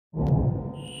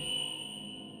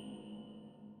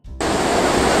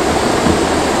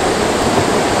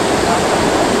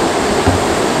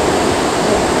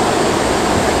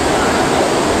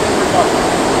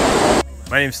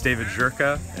name is David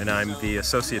Jurka, and I'm the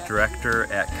Associate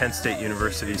Director at Kent State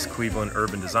University's Cleveland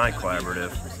Urban Design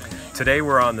Collaborative. Today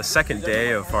we're on the second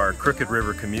day of our Crooked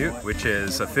River Commute, which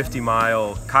is a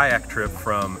 50-mile kayak trip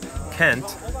from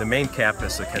Kent, the main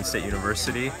campus of Kent State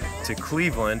University, to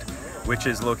Cleveland, which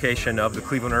is the location of the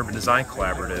Cleveland Urban Design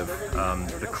Collaborative,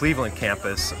 the Cleveland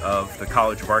campus of the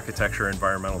College of Architecture and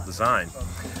Environmental Design.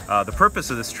 The purpose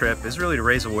of this trip is really to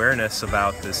raise awareness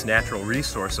about this natural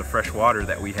resource of fresh water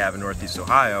that we have in Northeast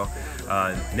Ohio,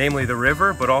 namely the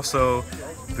river, but also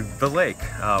the lake.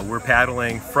 We're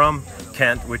paddling from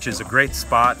Kent, which is a great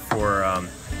spot for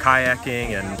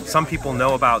kayaking, and some people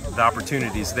know about the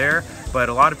opportunities there, but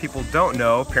a lot of people don't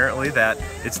know, apparently, that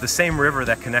it's the same river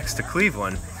that connects to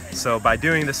Cleveland. So by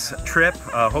doing this trip,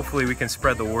 hopefully we can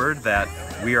spread the word that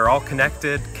we are all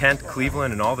connected, Kent,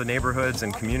 Cleveland, and all the neighborhoods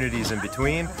and communities in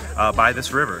between, by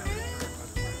this river.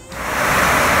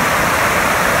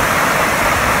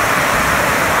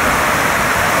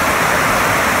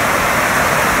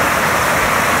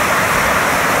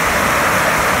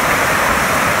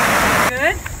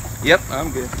 Good? Yep,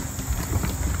 I'm good.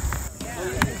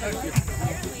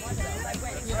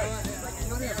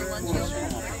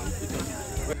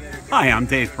 Hi, I'm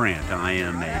Dave Brandt. I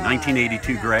am a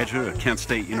 1982 graduate of Kent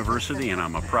State University, and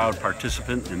I'm a proud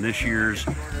participant in this year's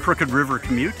Crooked River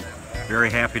Commute. Very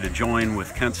happy to join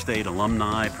with Kent State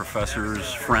alumni,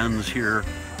 professors, friends here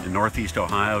in Northeast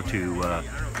Ohio to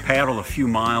paddle a few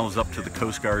miles up to the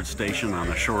Coast Guard station on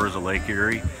the shores of Lake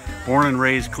Erie. Born and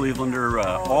raised Clevelander,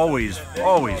 always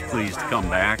pleased to come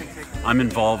back. I'm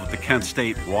involved with the Kent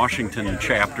State Washington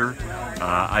chapter.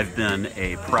 I've been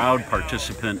a proud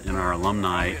participant in our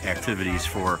alumni activities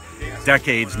for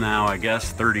decades now, I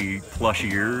guess, 30 plus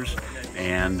years,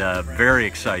 and very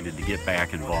excited to get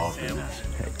back involved in this.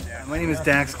 My name is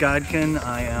Dax Godkin.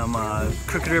 I am a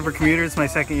Crooked River commuter. It's my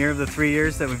second year of the 3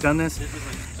 years that we've done this.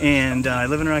 And I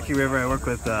live in Rocky River. I work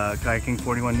with Kayaking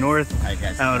 41 North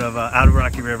out of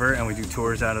Rocky River, and we do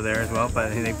tours out of there as well. But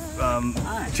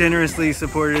they've generously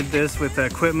supported this with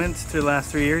equipment through the last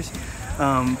 3 years.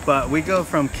 But we go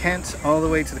from Kent all the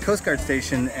way to the Coast Guard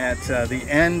station at the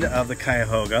end of the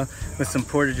Cuyahoga with some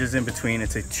portages in between.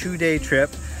 It's a 2-day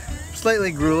trip,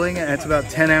 slightly grueling. It's about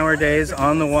 10-hour days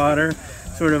on the water,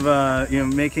 sort of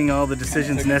making all the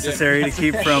decisions necessary to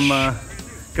keep from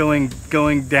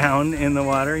going down in the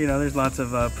water. You know, there's lots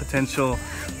of potential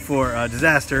for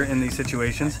disaster in these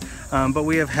situations, but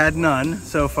we have had none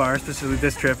so far. Especially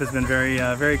this trip has been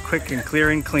very quick and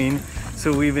clear and clean.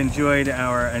 So we've enjoyed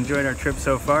our trip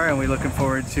so far, and we're looking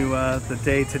forward to the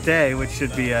day today, which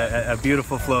should be a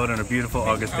beautiful float on a beautiful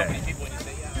August day.